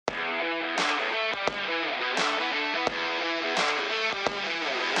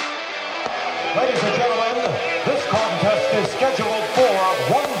Ladies and gentlemen, this contest is scheduled for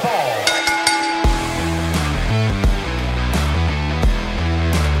one fall.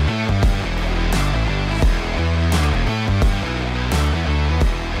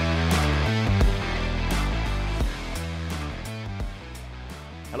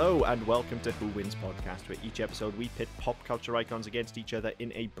 Hello and welcome to Who Wins Podcast, where each episode we pit pop culture icons against each other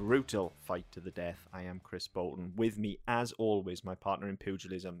in a brutal fight to the death. I am Chris Bolton. With me, as always, my partner in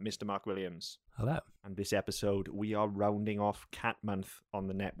pugilism, Mr. Mark Williams. Hello. And this episode, we are rounding off Cat Month on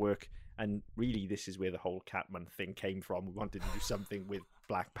the network. And really, this is where the whole Cat Month thing came from. We wanted to do something with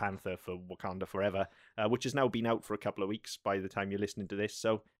Black Panther for Wakanda Forever, which has now been out for a couple of weeks by the time you're listening to this.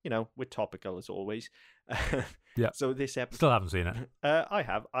 So, you know, we're topical as always. Yeah. So this episode... Still haven't seen it. I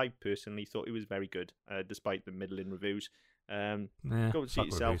have. I personally thought it was very good, despite the middling reviews. Go and see it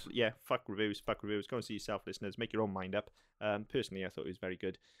yourself. Reviews. Yeah, fuck reviews. Go and see yourself, listeners. Make your own mind up. Personally, I thought it was very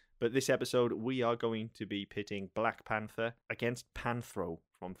good. But this episode, we are going to be pitting Black Panther against Panthro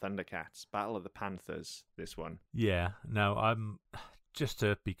from Thundercats. Battle of the Panthers, this one. Yeah. No, I'm... Just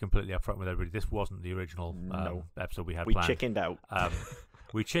to be completely upfront with everybody, this wasn't the original episode we had planned. We chickened out.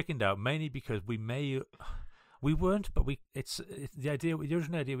 We chickened out mainly because we weren't, but it's the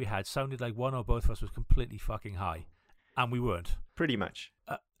original idea we had sounded like one or both of us was completely fucking high, and we weren't. Pretty much.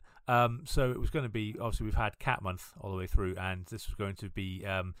 So it was going to be, obviously we've had Cat Month all the way through, and this was going to be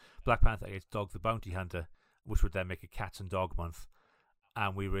Black Panther against Dog the Bounty Hunter, which would then make a Cats and Dog Month,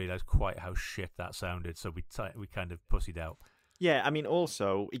 and we realised quite how shit that sounded, so we kind of pussied out. Yeah, I mean,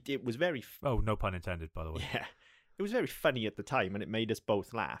 also, it was very... Oh, no pun intended, by the way. Yeah. It was very funny at the time, and it made us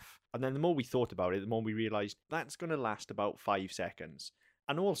both laugh. And then the more we thought about it, the more we realised that's going to last about 5 seconds.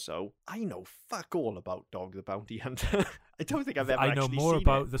 And also, I know fuck all about Dog the Bounty Hunter. I don't think I've ever actually seen it. I know more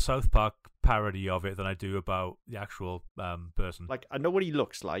about the South Park parody of it than I do about the actual person. Like, I know what he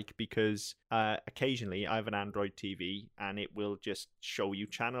looks like because occasionally I have an Android TV and it will just show you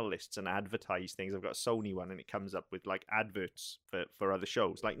channel lists and advertise things. I've got a Sony one and it comes up with like adverts for other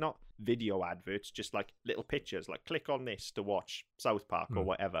shows. Like not video adverts, just like little pictures. Like click on this to watch South Park or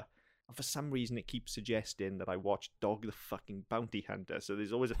whatever. And for some reason it keeps suggesting that I watch Dog the fucking Bounty Hunter. So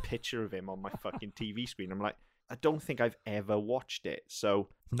there's always a picture of him on my fucking TV screen. I'm like, I don't think I've ever watched it. So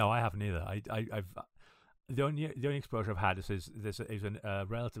no, I haven't either. I've the only exposure I've had is a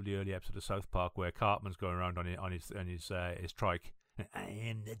relatively early episode of South Park where Cartman's going around on his trike. I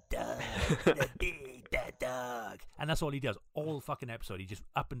am the dog, the big bad dog, and that's all he does all fucking episode. He just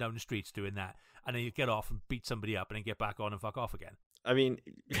up and down the streets doing that, and then you get off and beat somebody up, and then get back on and fuck off again. I mean,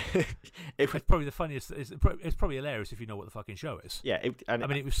 it's probably the funniest. It's probably hilarious if you know what the fucking show is. Yeah, I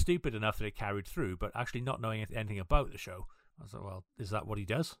mean, it was stupid enough that it carried through, but actually not knowing anything about the show, I was like, well, is that what he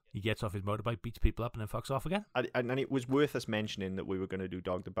does? He gets off his motorbike, beats people up, and then fucks off again? And it was worth us mentioning that we were going to do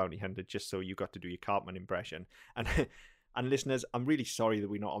Dog the Bounty Hunter just so you got to do your Cartman impression. And listeners, I'm really sorry that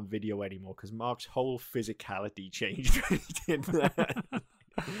we're not on video anymore because Mark's whole physicality changed when he did that.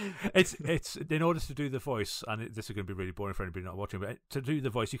 It's in order to do the voice, and this is going to be really boring for anybody not watching, but to do the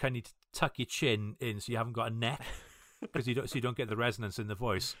voice, you kind of need to tuck your chin in so you haven't got a neck because you don't get the resonance in the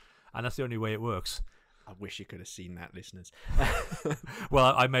voice, and that's the only way it works. I wish you could have seen that, listeners.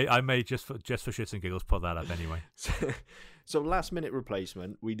 Well, I may just for shits and giggles put that up anyway. So last minute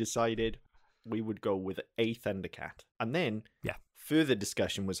replacement, we decided we would go with a Thundercat, and then further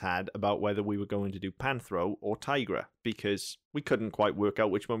discussion was had about whether we were going to do Panthro or Tigra because we couldn't quite work out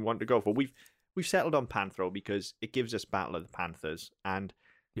which one we wanted to go for. We've settled on Panthro because it gives us Battle of the Panthers, and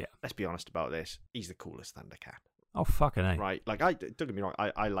let's be honest about this, he's the coolest Thundercat. Oh fucking A. Right, like don't get me wrong,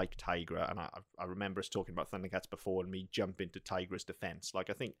 I like Tigra, and I remember us talking about Thundercats before and me jumping to Tigra's defense. Like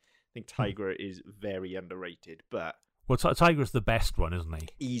I think Tigra is very underrated, but well, Tiger's the best one, isn't he?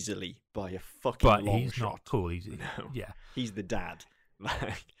 Easily by a fucking long shot. But he's not cool. He's the dad.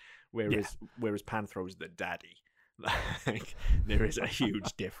 Like, whereas Panthro's the daddy. Like, there is a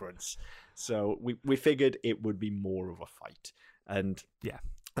huge difference. So we figured it would be more of a fight, and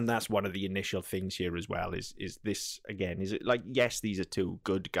that's one of the initial things here as well. Is this again? Is it like yes, these are two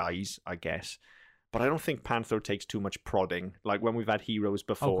good guys, I guess, but I don't think Panthro takes too much prodding. Like when we've had heroes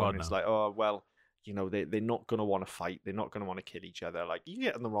before, and it's like, oh well. You know, they're not going to want to fight. They're not going to want to kill each other. Like, you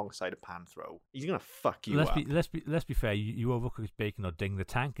get on the wrong side of Panthro, he's going to fuck you up. Let's be fair. You overcook his bacon or ding the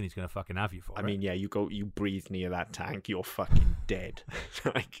tank, and he's going to fucking have you for it. I mean, yeah, you breathe near that tank, you're fucking dead.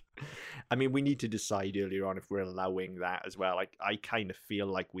 Like, I mean, we need to decide earlier on if we're allowing that as well. Like, I kind of feel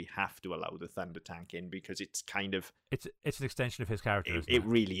like we have to allow the Thunder Tank in because it's kind of... It's an extension of his character, isn't it? It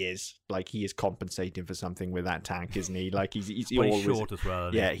really is. Like, he is compensating for something with that tank, isn't he? Like, he's well, always... he's short as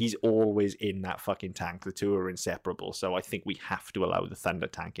well. Yeah, he's always in that fucking tank. The two are inseparable. So I think we have to allow the Thunder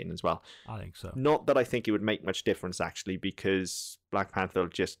Tank in as well. I think so. Not that I think it would make much difference, actually, because Black Panther will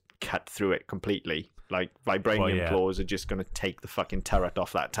just cut through it completely. Like, vibranium claws are just going to take the fucking turret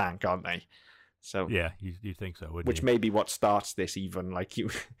off that tank, aren't they? So yeah, you think so, wouldn't which you? may be what starts this even. Like,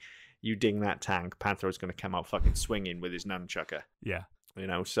 you ding that tank, Panther is going to come out fucking swinging with his nunchucker. Yeah. You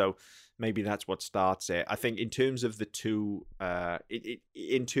know, so maybe that's what starts it. I think in terms of the two,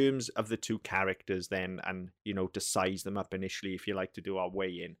 in terms of the two characters then, and, you know, to size them up initially, if you like to do our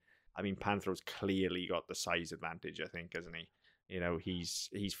weigh-in, I mean, Panthro's clearly got the size advantage, I think, hasn't he? You know, he's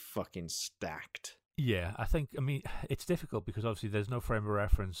fucking stacked. Yeah, I mean, it's difficult because obviously there's no frame of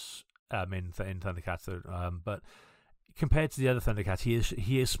reference in Thundercats, but compared to the other Thundercats,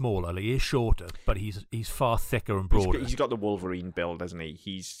 he is smaller, like, he is shorter, but he's far thicker and broader. He's got the Wolverine build, hasn't he?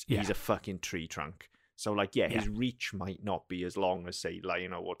 He's a fucking tree trunk. So, like, his reach might not be as long as, say,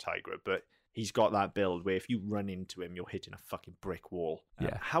 Lion or Tigra, but he's got that build where if you run into him, you're hitting a fucking brick wall.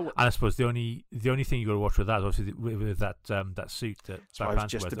 Yeah. And I suppose the only thing you got to watch with that is obviously with that suit that I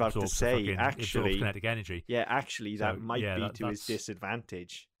was just about to say, actually, kinetic energy. Yeah, actually, that might be to his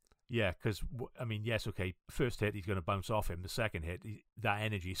disadvantage. Yeah, because, I mean, yes, okay, first hit, he's going to bounce off him. The second hit, that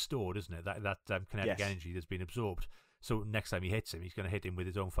energy is stored, isn't it? That kinetic energy that's been absorbed. So next time he hits him, he's going to hit him with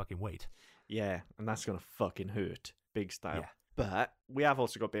his own fucking weight. Yeah, and that's going to fucking hurt. Big style. Yeah. But we have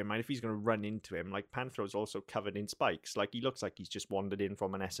also got to bear in mind, if he's going to run into him, like, Panthro's also covered in spikes. Like, he looks like he's just wandered in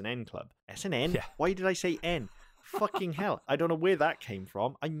from an S&N club. S&N? Yeah. Why did I say N? Fucking hell. I don't know where that came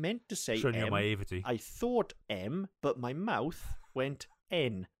from. I meant to say Showing M. you my naivety. I thought M, but my mouth went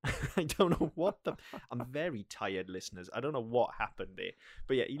N. I don't know what the... I'm very tired, listeners. I don't know what happened there.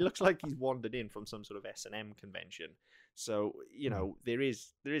 But yeah, he looks like he's wandered in from some sort of S&M convention. So, you know, there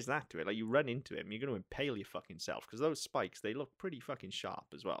is that to it. Like, you run into him, you're going to impale your fucking self, because those spikes, they look pretty fucking sharp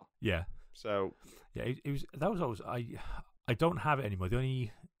as well. Yeah. So... Yeah, that was always... I don't have it anymore. The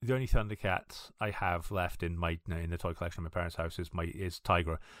only Thundercat I have left in the toy collection at my parents' house is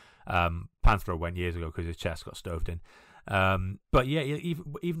Tigra. Panthro went years ago because his chest got stoved in. But yeah,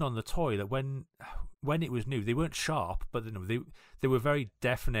 even on the toy, that when it was new, they weren't sharp, but they were very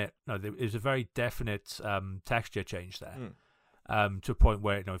definite. No, there was a very definite texture change there. To a point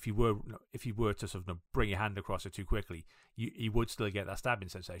where, if you were to sort of bring your hand across it too quickly, you would still get that stabbing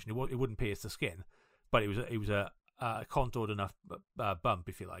sensation. It wouldn't pierce the skin, but it was a contoured enough bump,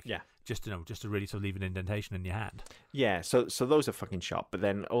 if you like. Yeah. Just to really sort of leave an indentation in your hand. Yeah. So those are fucking sharp. But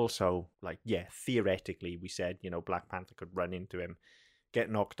then also, like, yeah, theoretically, we said, Black Panther could run into him,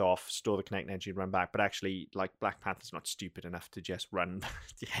 get knocked off, store the kinetic energy, and run back. But actually, like, Black Panther's not stupid enough to just run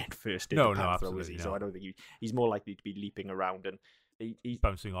head first into Panthro, is he? So I don't think he's more likely to be leaping around and he's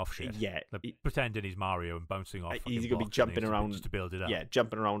bouncing off shit. Yeah, pretending he's Mario and bouncing off. He's gonna be jumping around just to build it up. Yeah,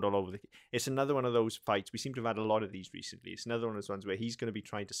 jumping around all over. It's another one of those fights. We seem to have had a lot of these recently. It's another one of those ones where he's going to be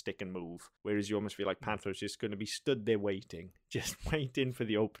trying to stick and move, whereas you almost feel like Panthro's just going to be stood there waiting, just waiting for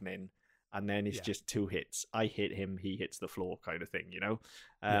the opening. And then it's just two hits. I hit him, he hits the floor, kind of thing,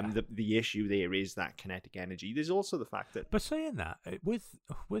 The issue there is that kinetic energy. There's also the fact that... But saying that, with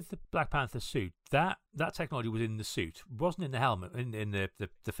the Black Panther suit, that technology was in the suit. It wasn't in the helmet, in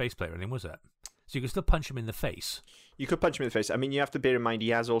the faceplate or anything, was it? So you could still punch him in the face. You could punch him in the face. I mean, you have to bear in mind,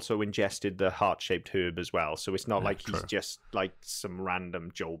 he has also ingested the heart-shaped herb as well. So it's not like he's just like some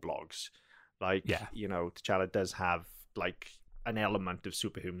random Joe Blogs. Like, T'Challa does have, like, an element of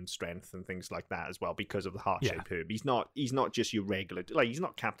superhuman strength and things like that as well because of the heart-shaped herb. He's not just your regular, like, he's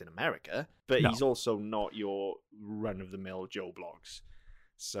not Captain America, but he's also not your run-of-the-mill Joe Blogs.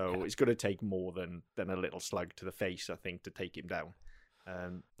 So it's going to take more than a little slug to the face, I think, to take him down.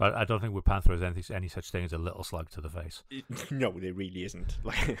 But I don't think with Panther there's any such thing as a little slug to the face. No, there really isn't.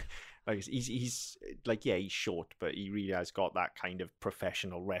 Like he's like, yeah, he's short, but he really has got that kind of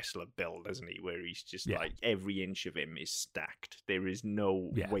professional wrestler build, doesn't he? Where he's just like every inch of him is stacked. There is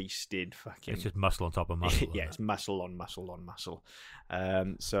no wasted fucking. It's just muscle on top of muscle. Yeah, it's muscle on muscle on muscle.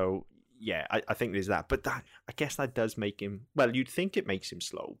 So yeah, I think there's that. But that, I guess that does make him. Well, you'd think it makes him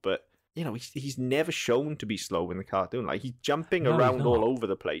slow, but he's never shown to be slow in the cartoon. Like, he's jumping around all over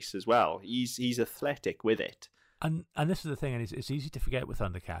the place as well. He's athletic with it. And this is the thing, and it's easy to forget with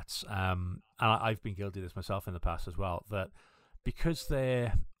Thundercats. And I've been guilty of this myself in the past as well. That because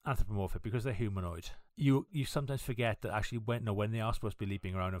they're anthropomorphic, because they're humanoid, you sometimes forget that actually when they are supposed to be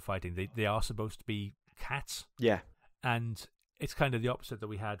leaping around and fighting, they are supposed to be cats. Yeah. And it's kind of the opposite that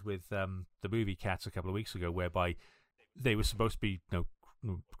we had with the movie Cats a couple of weeks ago, whereby they were supposed to be,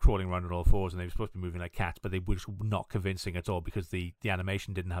 crawling around on all fours, and they were supposed to be moving like cats, but they were just not convincing at all because the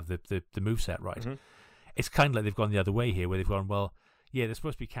animation didn't have the moveset right. Mm-hmm. It's kind of like they've gone the other way here, where they've gone, well, yeah, they're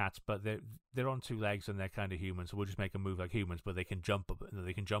supposed to be cats, but they're on two legs and they're kind of human, so we'll just make them move like humans, but they can jump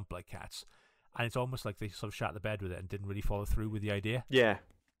like cats. And it's almost like they sort of shat the bed with it and didn't really follow through with the idea. Yeah,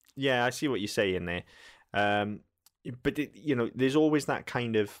 I see what you're saying there. But there's always that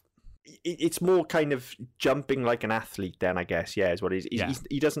kind of. It's more kind of jumping like an athlete, then, I guess. Yeah, is what it is.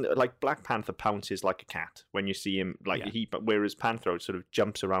 He doesn't, like, Black Panther pounces like a cat when you see him, but whereas Panthro sort of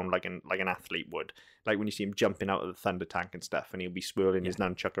jumps around like an athlete would, like when you see him jumping out of the thunder tank and stuff, and he'll be swirling his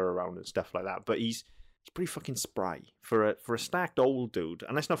nunchucker around and stuff like that. But he's pretty fucking spry for a stacked old dude.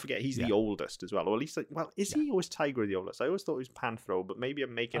 And let's not forget he's the oldest as well, or at least is he always Tiger the oldest? I always thought it was Panthro, but maybe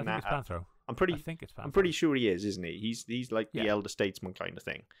I'm making that up. Panthro. I think it's Panthro. I'm pretty sure he is, isn't he? He's like the elder statesman kind of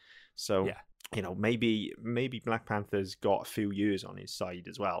thing. So, maybe Black Panther's got a few years on his side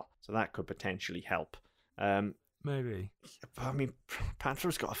as well. So that could potentially help. Maybe. I mean,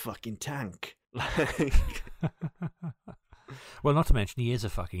 Panthro's got a fucking tank. Well, not to mention he is a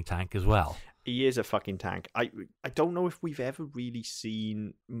fucking tank as well. He is a fucking tank. I don't know if we've ever really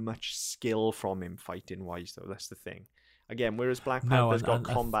seen much skill from him fighting-wise, though. That's the thing. Again, whereas Black Panther's got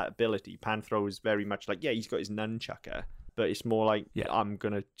combat ability, Panthro is very much like, he's got his nunchucker. But it's more like, I'm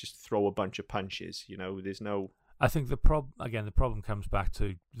going to just throw a bunch of punches, there's no... I think the problem comes back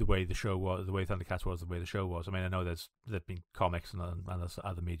to the way the show was, the way Thundercats was, the way the show was. I mean, I know there's been comics and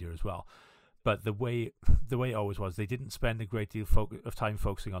other media as well. But the way it always was, they didn't spend a great deal of time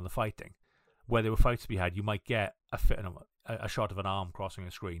focusing on the fighting. Where there were fights to be had, you might get a shot of an arm crossing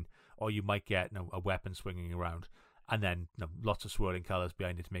a screen, or you might get a weapon swinging around. And then lots of swirling colours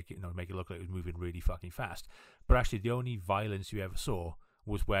behind it to make it look like it was moving really fucking fast. But actually, the only violence you ever saw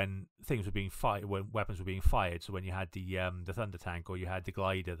was when things were being fired, when weapons were being fired. So when you had the thunder tank, or you had the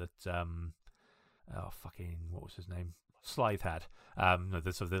glider that what was his name? Slythe had.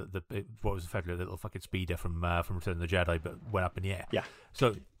 What was effectively a little fucking speeder from Return of the Jedi, but went up in the air. Yeah.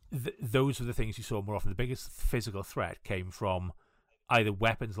 So those were the things you saw more often. The biggest physical threat came from either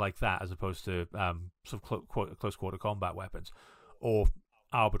weapons like that, as opposed to sort of close quarter combat weapons, or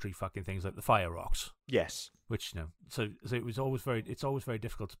arbitrary fucking things like the fire rocks. Yes. Which so it's always very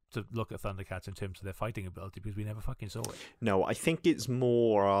difficult to look at Thundercats in terms of their fighting ability, because we never fucking saw it. No, I think it's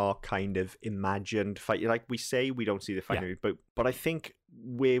more our kind of imagined fight. Like we say, we don't see the fighting, but I think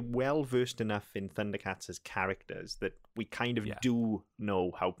we're well versed enough in Thundercats as characters that we kind of do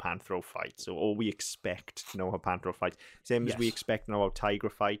know how Panthro fights, or we expect to know how Panthro fights. Same as we expect to know how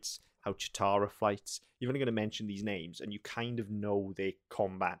Tigra fights, how Chitara fights. You're only going to mention these names, and you kind of know their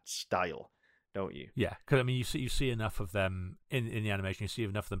combat style, don't you? Yeah, because I mean, you see enough of them in the animation. You see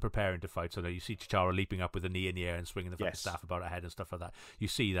enough of them preparing to fight. So that you see Chitara leaping up with a knee in the air and swinging the fucking staff about her head and stuff like that. You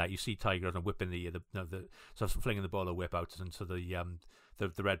see that. You see Tiger and whipping the sort of flinging the ball or whip out, and so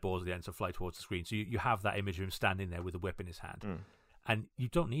the red balls at the end to fly towards the screen. So you have that image of him standing there with a whip in his hand, and you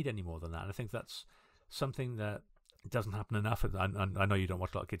don't need any more than that. And I think that's something that doesn't happen enough. And I know you don't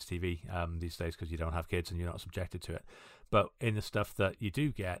watch a lot of kids' TV these days because you don't have kids and you're not subjected to it. But in the stuff that you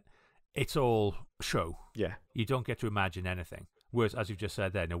do get, it's all show. Yeah. You don't get to imagine anything. Whereas, as you've just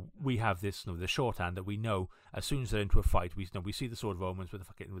said there, we have this the shorthand that we know as soon as they're into a fight, we see the Sword of Omens with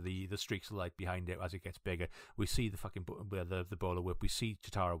the streaks of light behind it as it gets bigger. We see the fucking the bowler whip. We see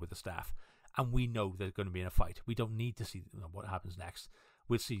Chitara with the staff, and we know they're going to be in a fight. We don't need to see what happens next.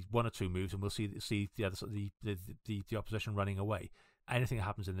 We'll see one or two moves, and we'll see the other the opposition running away. Anything that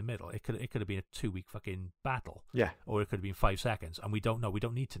happens in the middle, it could have been a 2-week fucking battle, or it could have been 5 seconds, and we don't know. We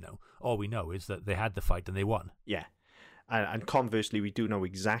don't need to know. All we know is that they had the fight and they won. Yeah, and conversely, we do know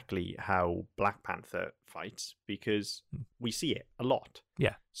exactly how Black Panther fights because we see it a lot.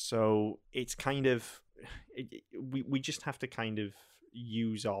 Yeah. So it's kind of we just have to kind of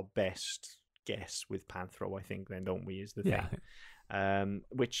use our best guess with Panthro, I think. Then, don't we? Is the thing.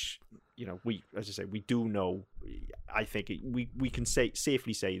 Which we, as I say, we do know. I think we can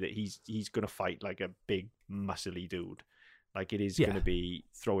safely say that he's going to fight like a big muscly dude. Like it is going to be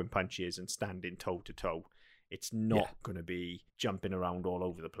throwing punches and standing toe to toe. It's not going to be jumping around all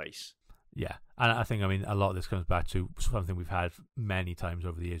over the place. Yeah, and I think a lot of this comes back to something we've had many times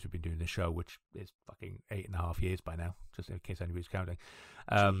over the years we've been doing this show, which is fucking 8.5 years by now, just in case anybody's counting.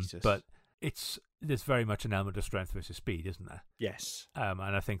 But there's very much an element of strength versus speed, isn't there? Yes. And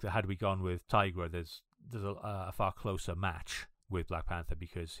I think that had we gone with Tigra, there's a far closer match with Black Panther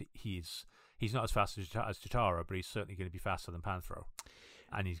because he's not as fast as Chitara, but he's certainly going to be faster than Panthro.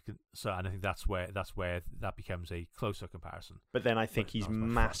 and I think that's where that becomes a closer comparison. But then I think he's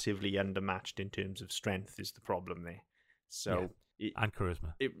massively undermatched in terms of strength is the problem there. So and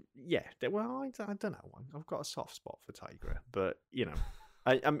charisma. Well, I don't know. I've got a soft spot for Tigra, but you know.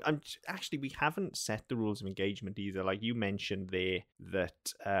 I'm actually, we haven't set the rules of engagement either. Like you mentioned there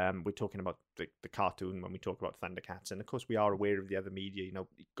that we're talking about the cartoon when we talk about Thundercats, and of course we are aware of the other media. You know,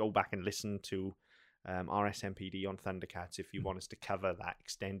 go back and listen to our SMPD on Thundercats if you want us to cover that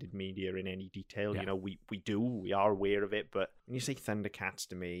extended media in any detail. You know, we are aware of it, but when you say Thundercats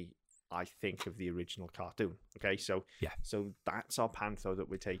to me, I think of the original cartoon. Okay, so that's our Panther that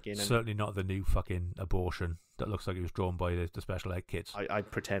we're taking. And certainly not the new fucking abortion that looks like it was drawn by the special ed kids. I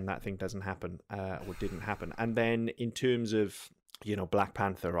pretend that thing doesn't happen or didn't happen. And then in terms of, you know, Black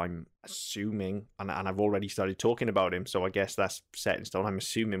Panther, I'm assuming, and I've already started talking about him, so I guess that's set in stone. I'm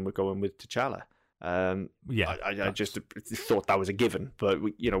assuming we're going with T'Challa. I just thought that was a given, but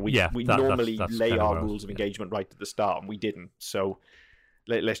we normally lay our rules of engagement right at the start, and we didn't. So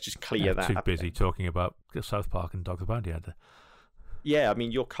let's just clear that up. Too busy talking about South Park and Dog the Bounty Hunter. Yeah, I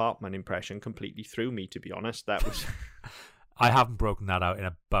mean, your Cartman impression completely threw me, to be honest. That was... I haven't broken that out in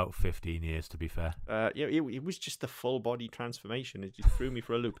about 15 years, to be fair. It was just the full body transformation. It just threw me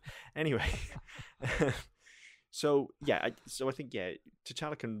for a loop. Anyway, so I think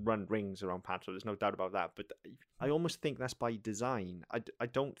T'Challa can run rings around Panther. There's no doubt about that. But I almost think that's by design. I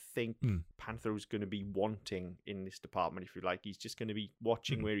don't think Panther is going to be wanting in this department, if you like. He's just going to be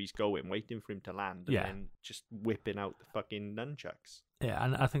watching where he's going, waiting for him to land, and then just whipping out the fucking nunchucks. Yeah,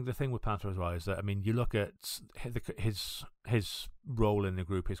 and I think the thing with Panther as well is that, I mean, you look at his role in the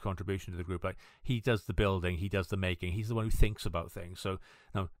group, his contribution to the group. Like, he does the building, he does the making, he's the one who thinks about things. So,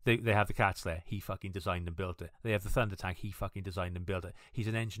 no, they have the Cats there, he fucking designed and built it. They have the Thunder Tank, he fucking designed and built it. He's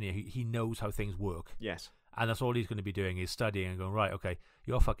an engineer, he knows how things work. Yes. And that's all he's going to be doing is studying and going, right, okay,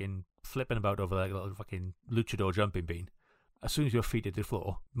 you're fucking flipping about over like a little fucking luchador jumping bean. As soon as your feet hit the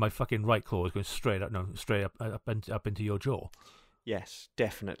floor, my fucking right claw is going straight up into your jaw. Yes,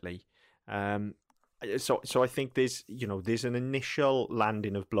 definitely. So I think there's an initial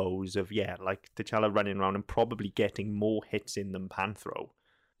landing of blows of like T'Challa running around and probably getting more hits in than Panthro.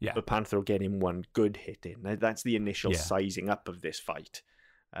 Yeah. But Panthro getting one good hit in. That's the initial sizing up of this fight.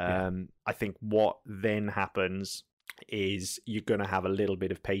 I think what then happens is you're going to have a little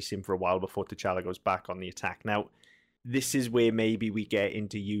bit of pacing for a while before T'Challa goes back on the attack. Now, this is where maybe we get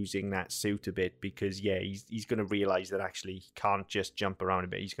into using that suit a bit, because he's going to realize that actually he can't just jump around a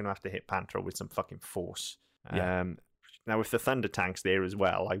bit. He's going to have to hit Panthro with some fucking force. Now, if the Thunder Tank's there as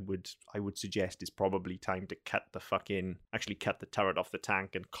well, I would suggest it's probably time to cut the turret off the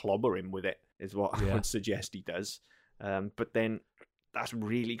tank and clobber him with it, is what I would suggest he does. But then that's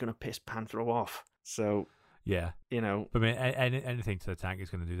really going to piss Panthro off. So... yeah, but I mean, anything to the tank is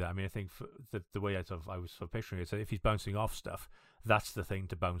going to do that. I mean, I think the way I was picturing it, so if he's bouncing off stuff, that's the thing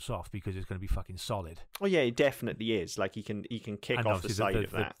to bounce off, because it's going to be fucking solid. Oh yeah, it definitely is. Like he can kick and off the side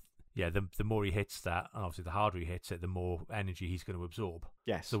of that. The more he hits that, and obviously the harder he hits it, the more energy he's going to absorb.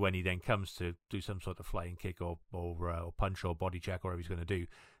 Yes. So when he then comes to do some sort of flying kick or punch or body check or whatever he's going to do,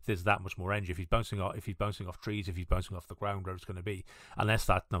 there's that much more energy. If he's bouncing off trees, if he's bouncing off the ground, wherever it's going to be, unless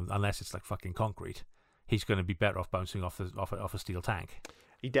it's like fucking concrete, he's going to be better off bouncing off a steel tank.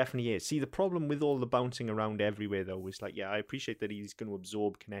 He definitely is. See, the problem with all the bouncing around everywhere, though, is like, I appreciate that he's going to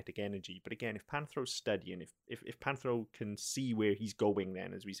absorb kinetic energy. But again, if Panthro's studying, if Panthro can see where he's going,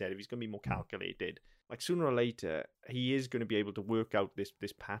 then, as we said, if he's going to be more calculated, like sooner or later, he is going to be able to work out this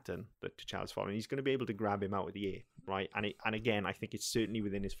pattern that T'Challa's following. He's going to be able to grab him out of the air, right? And again, I think it's certainly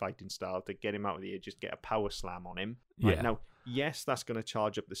within his fighting style to get him out of the air, just get a power slam on him. Right? Yeah. Now, yes, that's going to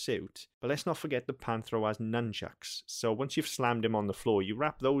charge up the suit, but let's not forget that Panthro has nunchucks. So once you've slammed him on the floor, you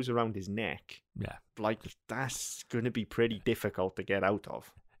wrap those around his neck. Yeah. Like, that's going to be pretty difficult to get out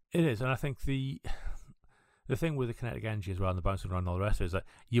of. It is, and I think the thing with the kinetic energy as well, and the bouncing around and all the rest of it, is that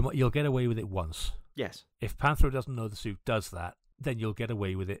you'll get away with it once. Yes. If Panthro doesn't know the suit does that, then you'll get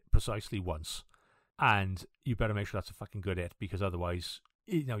away with it precisely once. And you better make sure that's a fucking good hit, because otherwise,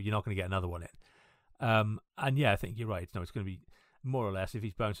 you're not going to get another one in. And yeah, I think you're right. No, it's going to be more or less, if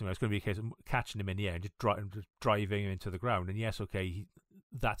he's bouncing around, it's going to be a case of catching him in the air and just driving him into the ground. And yes, okay,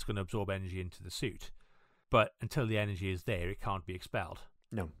 that's going to absorb energy into the suit. But until the energy is there, it can't be expelled.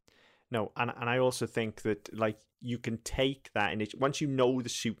 No, and I also think that, like, you can take that, and once you know the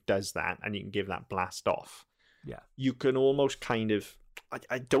suit does that, and you can give that blast off, you can almost kind of,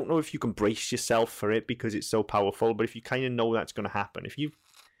 I don't know if you can brace yourself for it because it's so powerful, but if you kind of know that's going to happen, if you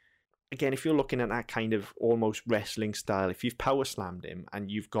again, if you're looking at that kind of almost wrestling style, if you've power slammed him and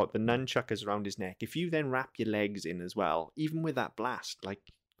you've got the nunchuckers around his neck, if you then wrap your legs in as well, even with that blast, like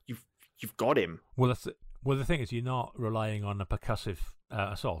you've got him. Well, the thing is, you're not relying on a percussive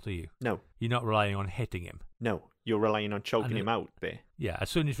assault, are you? No. You're not relying on hitting him. No, you're relying on choking him out there. Yeah, as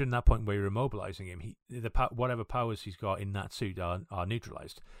soon as you're in that point where you're immobilizing him, whatever powers he's got in that suit are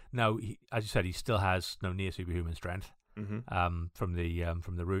neutralized. Now, as you said, he still has no near superhuman strength from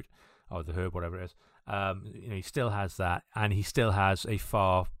the root or the herb, whatever it is. He still has that, and he still has a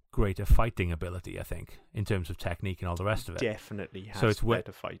far greater fighting ability, I think, in terms of technique and all the rest of it. Definitely has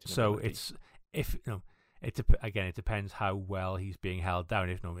better fighting ability. It depends how well he's being held down.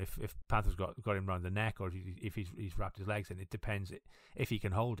 If Panther's got him around the neck, or if he's wrapped his legs in, it depends if he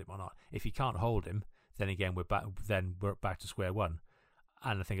can hold him or not. If he can't hold him, then again we're back to square one.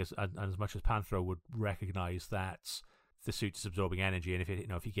 And I think as much as Panthro would recognise that the suit is absorbing energy, and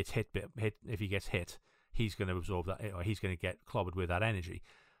if he gets hit, he's going to absorb that, or he's going to get clobbered with that energy.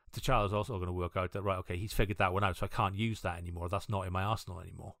 T'Challa's also going to work out that, right, okay, he's figured that one out, so I can't use that anymore. That's not in my arsenal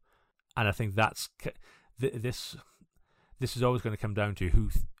anymore. And I think that's this is always going to come down to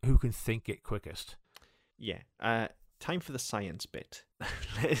who can think it quickest. Yeah. Time for the science bit.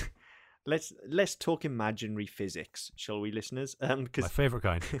 Let's talk imaginary physics, shall we, listeners? My favourite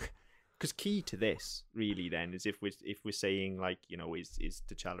kind. Because key to this, really, then, is if we're saying, like, is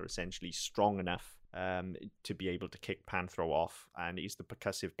T'Challa essentially strong enough to be able to kick Panthro off, and is the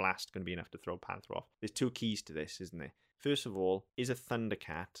percussive blast going to be enough to throw Panthro off? There's two keys to this, isn't there? First of all, is a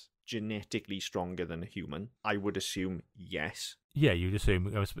Thundercat genetically stronger than a human? I would assume yes. Yeah, you'd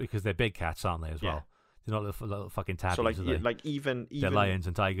assume, because they're big cats, aren't they, as well? They're not little fucking tabbies, so, like, are they? Like even they're lions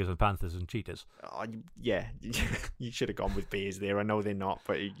and tigers and panthers and cheetahs. Yeah, you should have gone with bears there. I know they're not,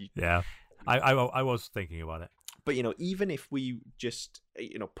 but yeah, I was thinking about it. But even if we just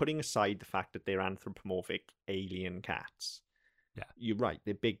putting aside the fact that they're anthropomorphic alien cats, yeah, you're right.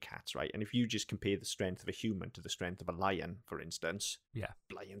 They're big cats, right? And if you just compare the strength of a human to the strength of a lion, for instance,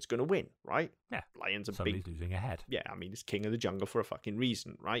 lion's going to win, right? Yeah, lion's a somebody's big losing a head. Yeah, I mean, it's king of the jungle for a fucking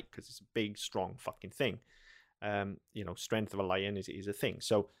reason, right? Because it's a big, strong fucking thing. Strength of a lion is a thing.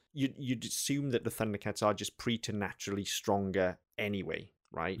 So you'd assume that the Thundercats are just preternaturally stronger anyway,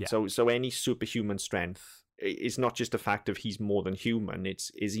 right? Yeah. So any superhuman strength is not just a fact of he's more than human.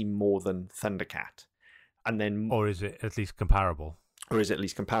 Is he more than Thundercat? And then, or is it at least comparable?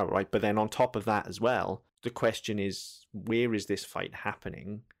 Right? But then on top of that as well, the question is, where is this fight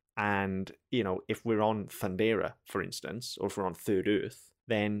happening? And, if we're on Thundera, for instance, or if we're on Third Earth,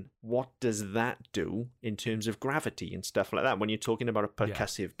 then what does that do in terms of gravity and stuff like that? When you're talking about a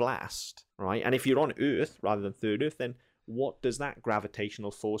percussive blast, right? And if you're on Earth rather than Third Earth, then what does that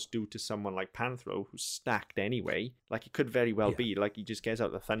gravitational force do to someone like Panthro, who's stacked anyway? Like, it could very well be, like, he just gets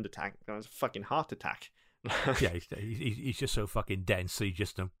out the thunder tank and has a fucking heart attack. Yeah, he's just so fucking dense, so he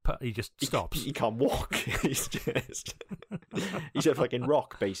just stops. He can't walk. he's a fucking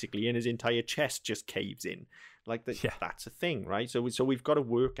rock, basically, and his entire chest just caves in. Like that's a thing, right? So we've got to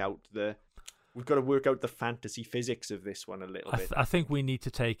work out the fantasy physics of this one a little bit. I think we need to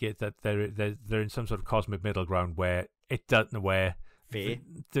take it that they're in some sort of cosmic middle ground where it doesn't fair.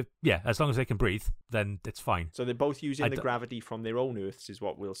 As long as they can breathe, then it's fine. So they're both using the gravity from their own Earths, is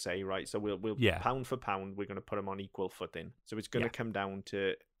what we'll say, right? So we'll pound for pound, we're going to put them on equal footing. So it's going to come down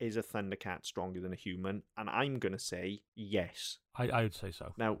to, is a Thundercat stronger than a human? And I'm going to say yes. I would say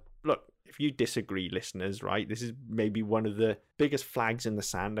so. Now, look, if you disagree, listeners, right, this is maybe one of the biggest flags in the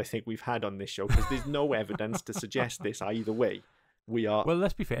sand I think we've had on this show, because there's no evidence to suggest this either way. We are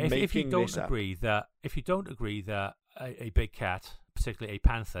let's be fair. If you don't agree that a big cat, particularly a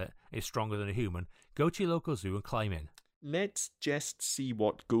panther, is stronger than a human, go to your local zoo and climb in. Let's just see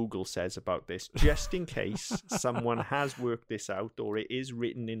what Google says about this, just in case someone has worked this out or it is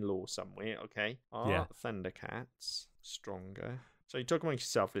written in law somewhere, okay? Are Thundercats stronger? So you're talking about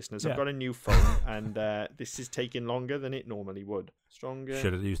yourself, listeners. I've got a new phone, and this is taking longer than it normally would. Stronger.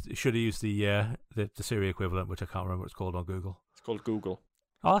 Should have used the Siri equivalent, which I can't remember what it's called on Google. It's called Google.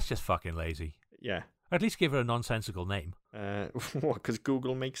 Oh, that's just fucking lazy. Yeah. At least give her a nonsensical name. What? Because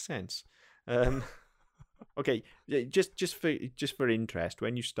Google makes sense. Okay, just for interest,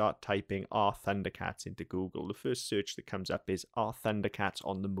 when you start typing "are Thundercats" into Google, the first search that comes up is "are Thundercats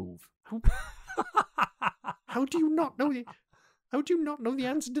on the move?" How do you not know the? How do you not know the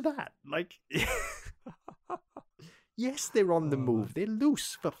answer to that? Like, yes, they're on the move. They're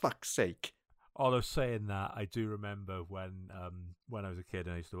loose, for fuck's sake. Although saying that, I do remember when I was a kid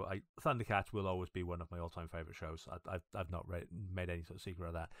and Thundercats will always be one of my all-time favorite shows. I've not made any sort of secret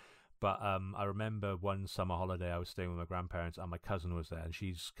of that. But I remember one summer holiday I was staying with my grandparents and my cousin was there, and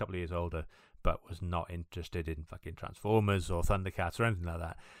she's a couple of years older, but was not interested in fucking Transformers or Thundercats or anything like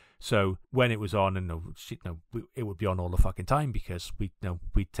that. So when it was on, and it would be on all the fucking time because we'd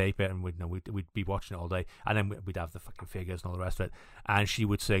tape it and we'd be watching it all day, and then we'd have the fucking figures and all the rest of it. And she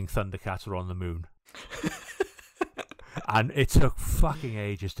would sing "Thundercats Are on the Moon," and it took fucking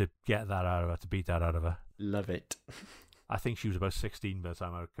ages to get that out of her, to beat that out of her. Love it. I think she was about 16 by the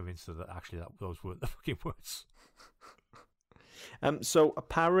time I convinced her that actually those weren't the fucking words. So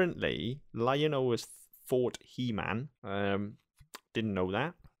apparently, Lion-O has fought He-Man. Didn't know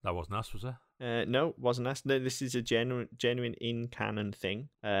that. That wasn't us, was it? No, it wasn't us. No, this is a genuine in-canon thing,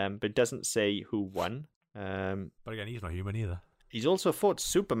 but it doesn't say who won. But again, he's not human either. He's also fought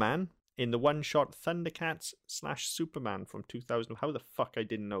Superman in the one-shot Thundercats/Superman from 2000. How the fuck I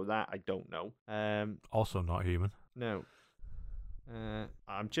didn't know that, I don't know. Also not human. No.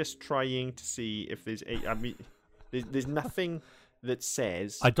 I'm just trying to see if there's there's nothing that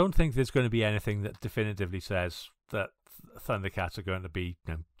says... I don't think there's going to be anything that definitively says that Thundercats are going to be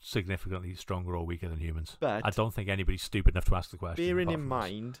significantly stronger or weaker than humans. But I don't think anybody's stupid enough to ask the question. Bearing in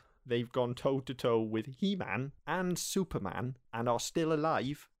mind, they've gone toe-to-toe with He-Man and Superman and are still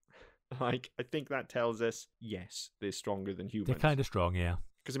alive. I think that tells us, yes, they're stronger than humans. They're kind of strong, yeah.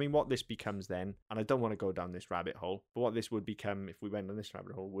 Because, what this becomes then, and I don't want to go down this rabbit hole, but what this would become if we went down this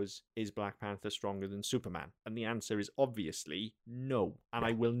rabbit hole was, is Black Panther stronger than Superman? And the answer is obviously no. And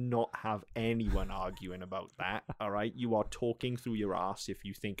I will not have anyone arguing about that, all right? You are talking through your ass if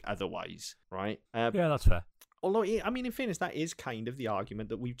you think otherwise, right? Yeah, that's fair. Although, in fairness, that is kind of the argument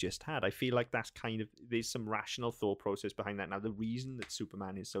that we've just had. I feel like that's kind of, there's some rational thought process behind that. Now, the reason that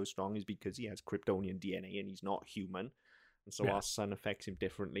Superman is so strong is because he has Kryptonian DNA and he's not human. And so our sun affects him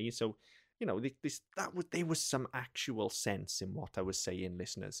differently. So, there was some actual sense in what I was saying,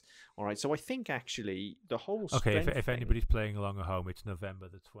 listeners. All right. So I think actually the whole if anybody's playing along at home, it's November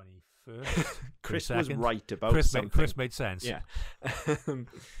the 21st. Chris was right about something. Chris made sense. Yeah.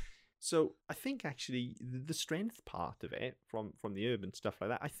 So I think actually the strength part of it from the urban stuff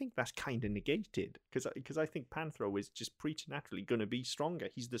like that, I think that's kind of negated because I think Panthro is just preternaturally going to be stronger.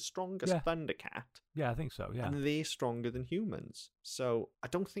 He's the strongest Thundercat. Yeah, I think so. Yeah, and they're stronger than humans. So I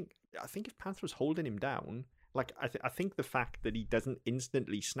think if Panthro's holding him down, like I think the fact that he doesn't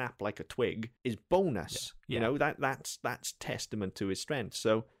instantly snap like a twig is bonus. Yeah. That's testament to his strength.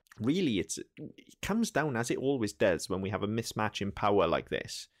 So really, it comes down, as it always does when we have a mismatch in power like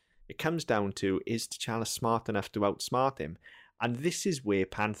this. It comes down to, is T'Challa smart enough to outsmart him? And this is where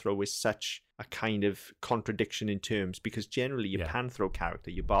Panthro is such a kind of contradiction in terms, because generally your Panthro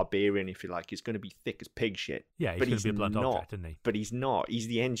character, your barbarian, if you like, is going to be thick as pig shit. Yeah, he's going to be a blunt object, isn't he? But he's not. He's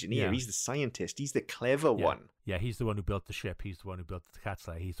the engineer. He's the scientist. He's the clever one. Yeah, he's the one who built the ship. He's the one who built the cat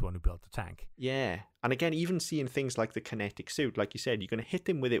slayer. He's the one who built the tank. Yeah. And again, even seeing things like the kinetic suit, like you said, you're going to hit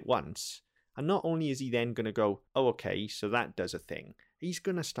him with it once. And not only is he then going to go, oh, okay, so that does a thing. He's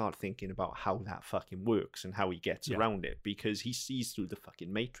going to start thinking about how that fucking works and how he gets around it, because he sees through the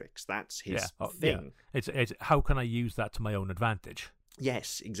fucking matrix. That's his thing. Yeah. It's how can I use that to my own advantage?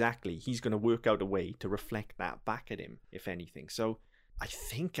 Yes, exactly. He's going to work out a way to reflect that back at him, if anything. So I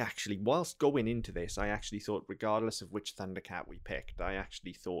think actually, whilst going into this, I actually thought, regardless of which Thundercat we picked, I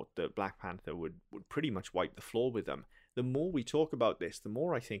actually thought that Black Panther would pretty much wipe the floor with them. The more we talk about this, the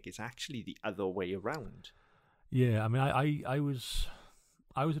more I think it's actually the other way around. Yeah, I mean, I was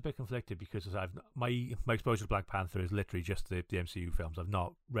a bit conflicted because my exposure to Black Panther is literally just the MCU films. I've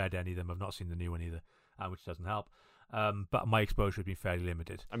not read any of them. I've not seen the new one either, which doesn't help. But my exposure has been fairly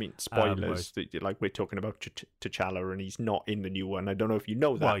limited. I mean, spoilers. Like, we're talking about T'Challa, and he's not in the new one. I don't know if you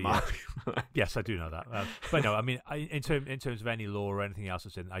know that, Mark. Yes, I do know that. But no, I mean, in terms of any lore or anything else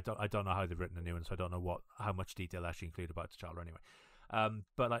that's in, I don't know how they've written the new one, so I don't know how much detail they actually include about T'Challa anyway.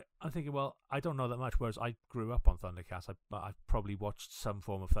 But I'm thinking, well, I don't know that much. Whereas I grew up on Thundercats. I've probably watched some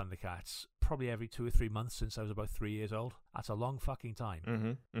form of Thundercats probably every 2 or 3 months since I was about 3 years old. That's a long fucking time.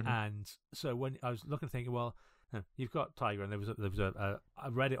 Mm-hmm, mm-hmm. And so when I was looking, thinking, well, you've got Tiger, and there was I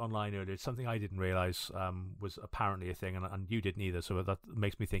read it online earlier. It's something I didn't realize was apparently a thing, and you didn't either. So that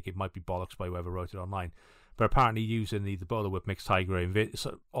makes me think it might be bollocks by whoever wrote it online. But apparently, using the bowler whip makes Tiger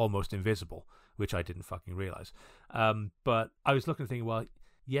almost invisible, which I didn't fucking realize. But I was looking, thinking, well,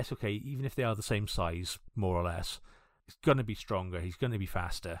 yes, okay, even if they are the same size, more or less, he's going to be stronger. He's going to be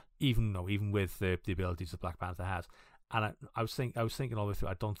faster, even with the abilities that Black Panther has. And I was thinking all the way through,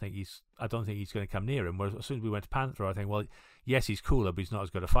 I don't think he's going to come near him. Whereas as soon as we went to Panthro, I think, well, yes, he's cooler, but he's not as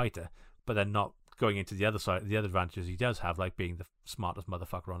good a fighter. But then not going into the other side, the other advantages he does have, like being the smartest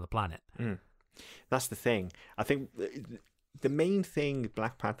motherfucker on the planet. That's the thing. I think the main thing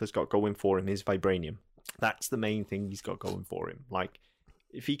Black Panther's got going for him is vibranium. That's the main thing he's got going for him. Like,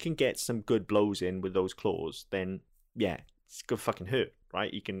 if he can get some good blows in with those claws, then yeah, it's gonna fucking hurt,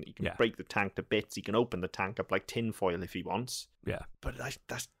 right? He can break the tank to bits. He can open the tank up like tinfoil if he wants. Yeah, but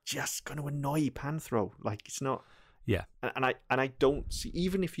that's just gonna annoy Panthro. Like, it's not. Yeah, and I don't see,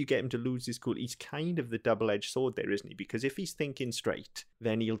 even if you get him to lose his cool, he's kind of the double-edged sword there, isn't he? Because if he's thinking straight,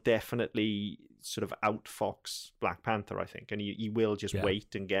 then he'll definitely sort of outfox Black Panther, I think, and he will just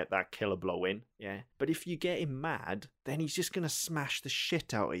wait and get that killer blow in. Yeah, but if you get him mad, then he's just gonna smash the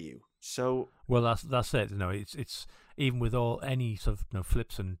shit out of you. So well, that's it. It's even with any sort of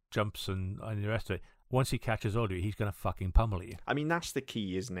flips and jumps and the rest of it. Once he catches hold of you, he's gonna fucking pummel you. I mean, that's the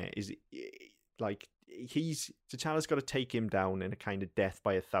key, isn't it? Is like. T'Challa's got to take him down in a kind of death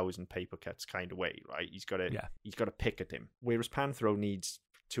by 1,000 paper cuts kind of way, right? He's got to pick at him. Whereas Panthro needs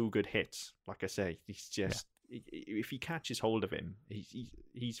 2 good hits. Like I say, he's just if he catches hold of him,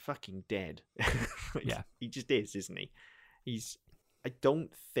 he's fucking dead. He just is, isn't he? I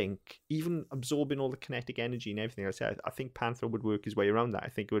don't think, even absorbing all the kinetic energy and everything I said, I think Panthro would work his way around that. I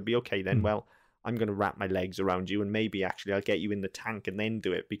think it would be okay then. Well, I'm going to wrap my legs around you and maybe actually I'll get you in the tank and then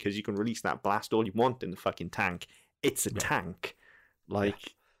do it, because you can release that blast all you want in the fucking tank. It's a tank.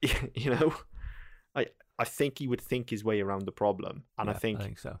 Like, I think he would think his way around the problem. And I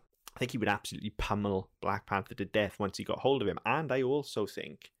think so. I think he would absolutely pummel Black Panther to death once he got hold of him. And I also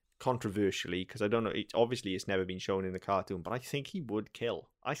think, controversially, because I don't know, obviously it's never been shown in the cartoon, but I think he would kill.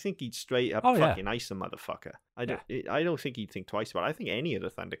 I think he'd straight up fucking ice a motherfucker. I don't think he'd think twice about it. I think any of the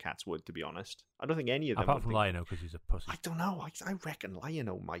Thundercats would, to be honest. I don't think any of them apart from Lion-O, because he's a pussy. I don't know. I reckon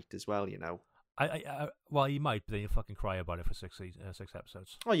Lion-O might as well, Well, he might, but then he'll fucking cry about it for 6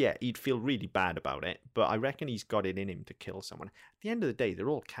 episodes. Oh yeah, he'd feel really bad about it, but I reckon he's got it in him to kill someone. At the end of the day, they're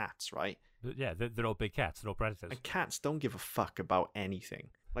all cats, right? Yeah, they're all big cats. They're all predators. And cats don't give a fuck about anything.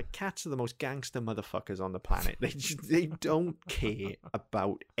 Like, cats are the most gangster motherfuckers on the planet. They don't care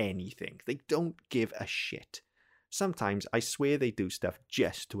about anything. They don't give a shit. Sometimes I swear they do stuff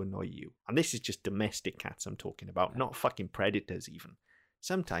just to annoy you. And this is just domestic cats I'm talking about, not fucking predators even.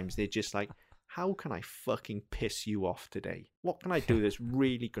 Sometimes they're just like, how can I fucking piss you off today? What can I do that's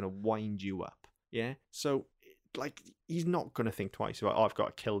really going to wind you up? Yeah? So, like, he's not going to think twice about, I've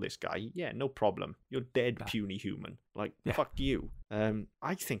got to kill this guy. Yeah, no problem. You're dead, puny human. Like, fuck you.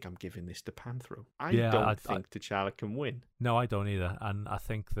 I think I'm giving this to Panthro. I don't think T'Challa can win. No, I don't either. And I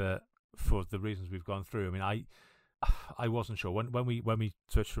think that for the reasons we've gone through, I mean, I wasn't sure. When we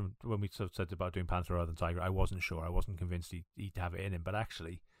switched from, when we sort of said about doing Panther rather than Tiger, I wasn't sure. I wasn't convinced he'd have it in him. But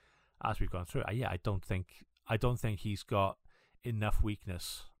actually, as we've gone through, I don't think he's got enough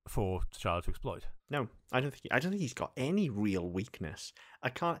weakness for T'Challa to exploit. No, I don't think he's got any real weakness. I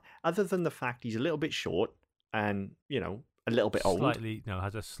can't, other than the fact he's a little bit short and a little bit old. Slightly,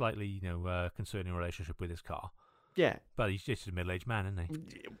 has a slightly concerning relationship with his car. Yeah, but he's just a middle-aged man, isn't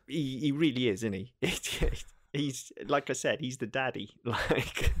he? He really is, isn't he? He's, like I said, he's the daddy.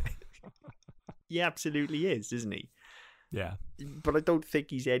 Like, he absolutely is, isn't he? Yeah. But I don't think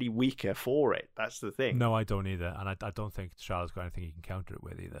he's any weaker for it. That's the thing. No, I don't either. And I don't think T'Challa's got anything he can counter it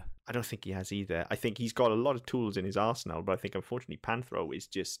with either. I don't think he has either. I think he's got a lot of tools in his arsenal, but I think, unfortunately, Panthro is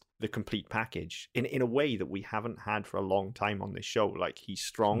just the complete package in a way that we haven't had for a long time on this show. Like, he's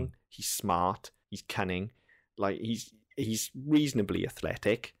strong, he's smart, he's cunning, like, he's reasonably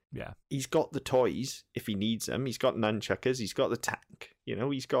athletic. Yeah. He's got the toys if he needs them. He's got nunchuckers, he's got the tank.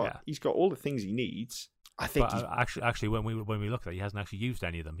 He's got all the things he needs. I think actually, when we look at it, he hasn't actually used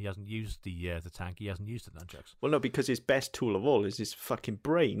any of them. He hasn't used the tank. He hasn't used the nunchucks. Well, no, because his best tool of all is his fucking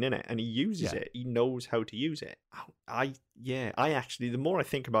brain, innit? And he uses it. He knows how to use it. I actually, the more I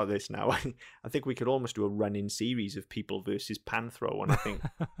think about this now, I think we could almost do a run-in series of people versus Panthro. And I think,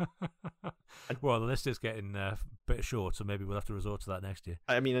 well, the list is getting a bit short, so maybe we'll have to resort to that next year.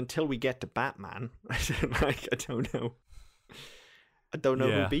 I mean, until we get to Batman, I don't know. I don't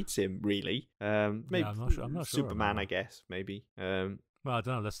know who beats him, really. Maybe I'm not sure. Superman, I guess, maybe. Well, I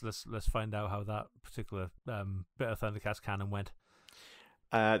don't know. Let's find out how that particular bit of Thundercats canon went.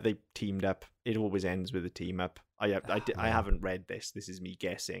 They teamed up. It always ends with a team up. I haven't read this. This is me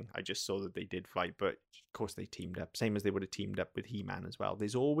guessing. I just saw that they did fight, but of course they teamed up. Same as they would have teamed up with He-Man as well.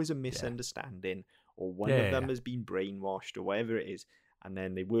 There's always a misunderstanding, or one of them has been brainwashed, or whatever it is, and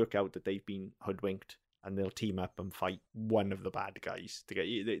then they work out that they've been hoodwinked. And they'll team up and fight one of the bad guys to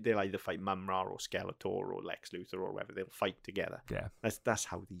get. They'll either fight Mumra or Skeletor or Lex Luthor or whatever. They'll fight together. Yeah, that's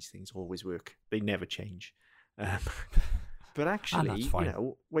how these things always work. They never change. But actually, that's fine.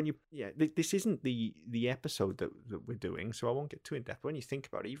 when this isn't the episode that we're doing, so I won't get too in depth. When you think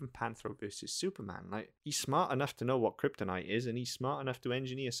about it, even Panthro versus Superman, like, he's smart enough to know what kryptonite is, and he's smart enough to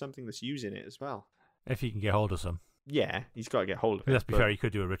engineer something that's using it as well. If he can get hold of some. Yeah, he's got to get hold of it. Let's be fair, he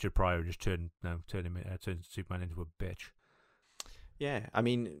could do a Richard Pryor and just turn Superman into a bitch. Yeah, I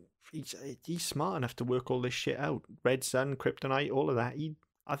mean, he's smart enough to work all this shit out. Red Sun, kryptonite, all of that.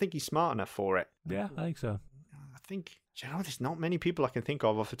 I think he's smart enough for it. Yeah, I think so. I think, there's not many people I can think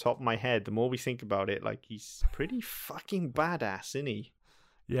of off the top of my head. The more we think about it, like, he's pretty fucking badass, isn't he?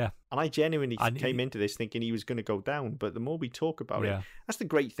 Yeah. And I genuinely came into this thinking he was going to go down, but the more we talk about it, that's the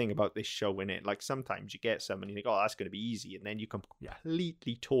great thing about this show, isn't it? Like, sometimes you get someone and you think, oh, that's going to be easy, and then you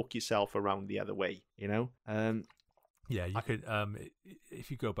completely talk yourself around the other way, you know? Yeah, you could,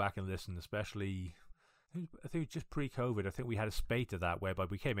 if you go back and listen, especially, I think just pre-COVID, I think we had a spate of that whereby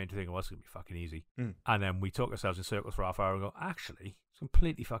we came in to think, oh, it's going to be fucking easy. And then we talk ourselves in circles for half an hour and go, actually, it's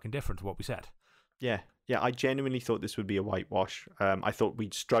completely fucking different to what we said. Yeah, I genuinely thought this would be a whitewash. I thought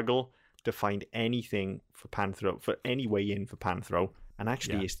we'd struggle to find anything for Panthro, for any way in for Panthro, and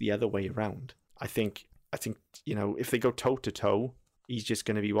actually it's the other way around. I think if they go toe-to-toe, he's just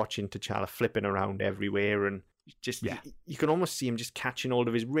going to be watching T'Challa flipping around everywhere, and just you can almost see him just catching hold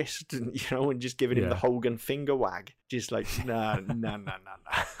of his wrist, and and just giving him the Hogan finger wag, just like nah.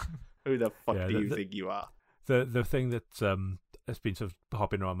 Who the fuck do you think you are? The thing that has been sort of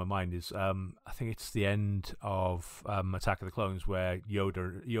hopping around my mind is I think it's the end of Attack of the Clones where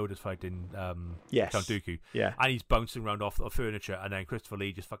Yoda's fighting Count Dooku, and he's bouncing around off the furniture, and then Christopher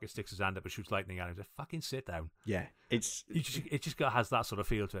Lee just fucking sticks his hand up and shoots lightning at him. He's like, fucking sit down. Yeah, it just has that sort of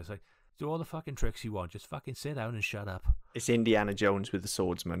feel to it. It's like, do all the fucking tricks you want, just fucking sit down and shut up. It's Indiana Jones with the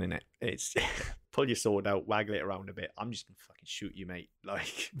swordsman in it. It's pull your sword out, waggle it around a bit. I'm just gonna fucking shoot you, mate.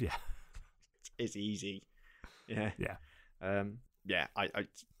 Like, it's easy. Yeah. I'm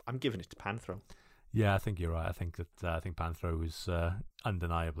giving it to Panthro. Yeah, I think you're right. I think Panthro is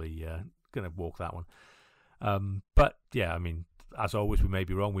undeniably going to walk that one. But yeah, I mean, as always, we may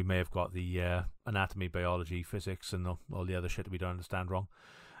be wrong. We may have got the anatomy, biology, physics, and all the other shit that we don't understand wrong.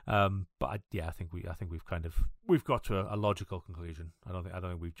 But I think we've got to a logical conclusion. I don't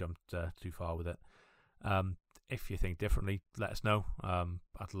think we've jumped too far with it. If you think differently, let us know.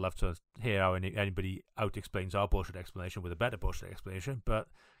 I'd love to hear how anybody out explains our bullshit explanation with a better bullshit explanation. But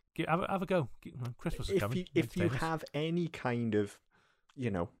have a go. Christmas is coming. If you have any kind of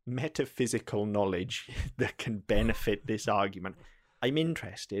metaphysical knowledge that can benefit this argument, I'm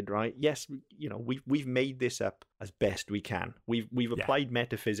interested, right? Yes, we've made this up as best we can. We've applied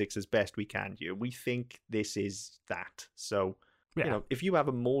metaphysics as best we can here. We think this is that. So, if you have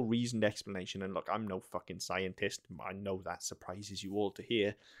a more reasoned explanation, and look, I'm no fucking scientist. I know that surprises you all to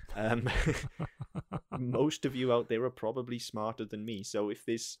hear. Most of you out there are probably smarter than me. So if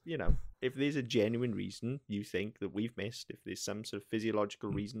there's a genuine reason you think that we've missed, if there's some sort of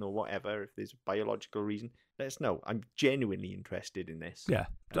physiological reason or whatever, if there's a biological reason, let us know. I'm genuinely interested in this. Yeah.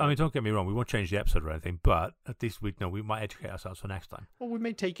 I mean, don't get me wrong. We won't change the episode or anything, but at least we might educate ourselves for next time. Well, we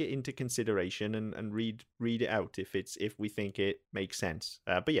may take it into consideration and read it out if we think it makes sense.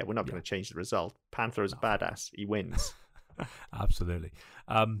 But yeah, we're not going to change the result. Panther is a badass. He wins. Absolutely.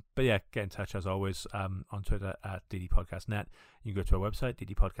 But yeah, get in touch as always on Twitter at ddpodcastnet. You can go to our website,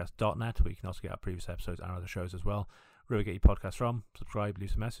 ddpodcast.net, where you can also get our previous episodes and other shows as well. Wherever you get your podcast from, subscribe, leave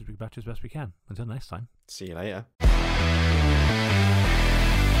us a message, we get back to you as best we can. Until next time. See you later.